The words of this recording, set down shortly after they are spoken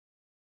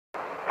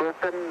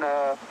Houston,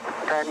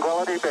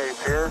 Tranquility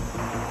Base here.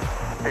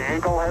 The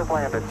Eagle has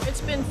landed.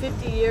 It's been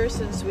 50 years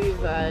since we've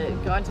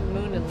gone to the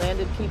moon and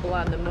landed people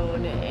on the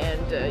moon,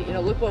 and you know,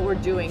 look what we're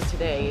doing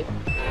today.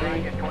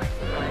 Rocket 20,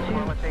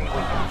 tranquility, we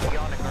can be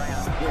on the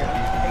ground.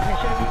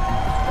 Ignition.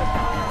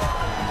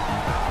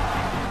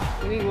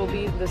 We will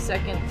be the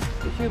second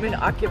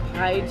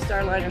human-occupied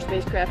Starliner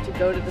spacecraft to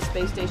go to the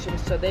space station,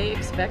 so they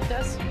expect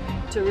us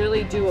to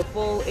really do a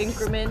full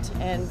increment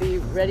and be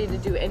ready to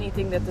do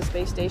anything that the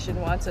space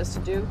station wants us to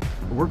do.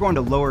 We're going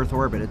to low Earth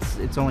orbit.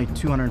 It's only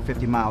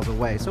 250 miles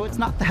away, so it's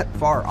not that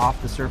far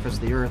off the surface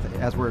of the Earth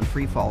as we're in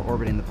free fall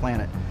orbiting the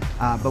planet.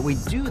 But we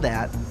do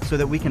that so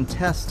that we can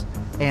test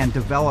and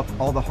develop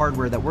all the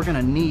hardware that we're going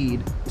to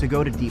need to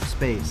go to deep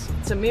space.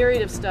 It's a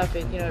myriad of stuff.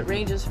 It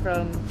ranges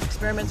from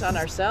experiments on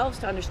ourselves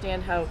to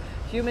understand how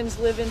humans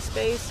live in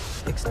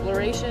space,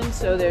 exploration,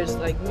 so there's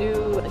like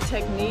new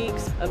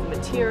techniques of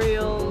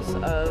materials,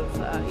 of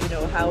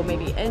how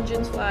maybe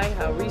engines fly,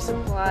 how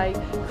resupply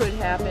could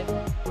happen.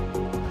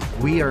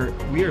 We are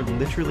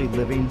literally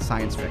living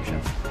science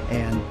fiction,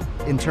 and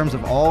in terms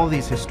of all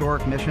these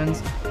historic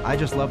missions, I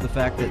just love the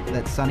fact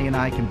that Sunny and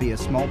I can be a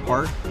small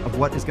part of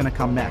what is going to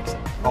come next.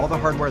 All the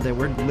hardware that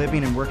we're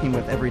living and working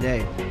with every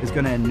day is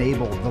going to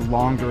enable the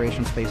long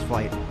duration space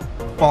flight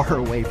far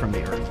away from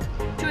the Earth.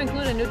 To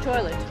include a new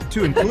toilet.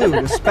 To include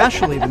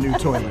especially the new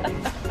toilet.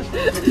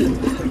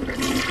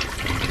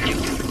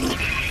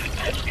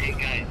 Hey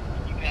guys,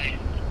 you guys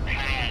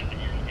have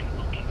and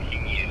will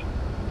continue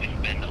to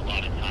spend a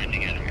lot of time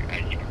together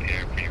as you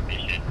prepare for your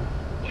mission.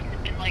 What's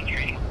it been like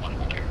training with one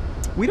another?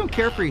 We don't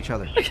care for each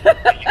other.